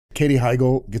Katie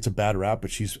Heigl gets a bad rap,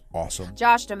 but she's awesome.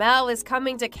 Josh Duhamel is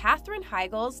coming to Katherine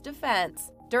Heigl's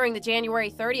defense. During the January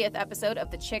 30th episode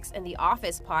of the Chicks in the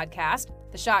Office podcast,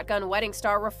 the Shotgun Wedding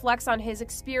star reflects on his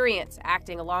experience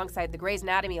acting alongside the Grey's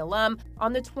Anatomy alum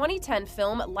on the 2010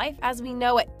 film Life as We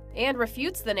Know It, and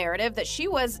refutes the narrative that she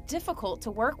was difficult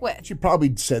to work with. She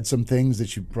probably said some things that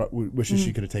she wishes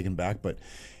she could have taken back, but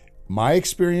my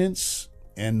experience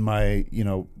and my,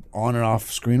 on and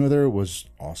off screen with her was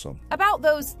awesome. About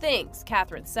those things,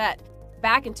 Katherine said.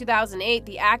 Back in 2008,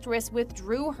 the actress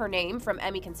withdrew her name from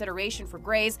Emmy consideration for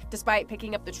Grey's, despite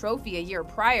picking up the trophy a year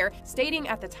prior, stating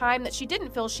at the time that she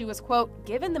didn't feel she was, quote,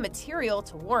 given the material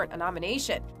to warrant a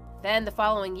nomination. Then the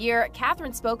following year,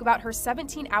 Katherine spoke about her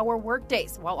 17-hour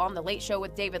workdays while on The Late Show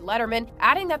with David Letterman,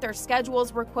 adding that their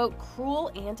schedules were, quote, cruel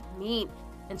and mean.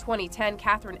 In 2010,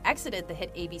 Katherine exited the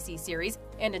hit ABC series,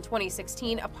 and in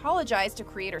 2016 apologized to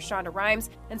creator Shonda Rhimes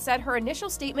and said her initial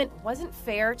statement wasn't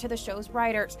fair to the show's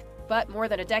writers. But more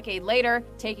than a decade later,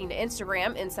 taking to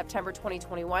Instagram in September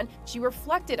 2021, she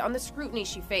reflected on the scrutiny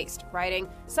she faced, writing,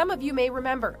 "Some of you may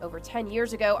remember, over 10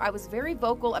 years ago, I was very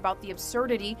vocal about the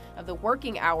absurdity of the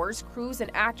working hours crews and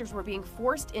actors were being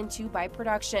forced into by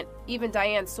production. Even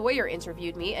Diane Sawyer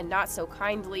interviewed me and not so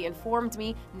kindly informed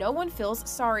me, no one feels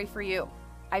sorry for you.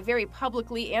 I very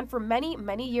publicly and for many,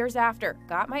 many years after,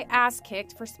 got my ass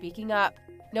kicked for speaking up."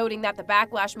 Noting that the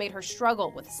backlash made her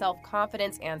struggle with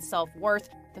self-confidence and self-worth,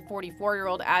 the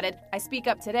 44-year-old added, "I speak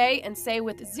up today and say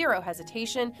with zero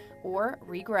hesitation or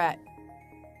regret."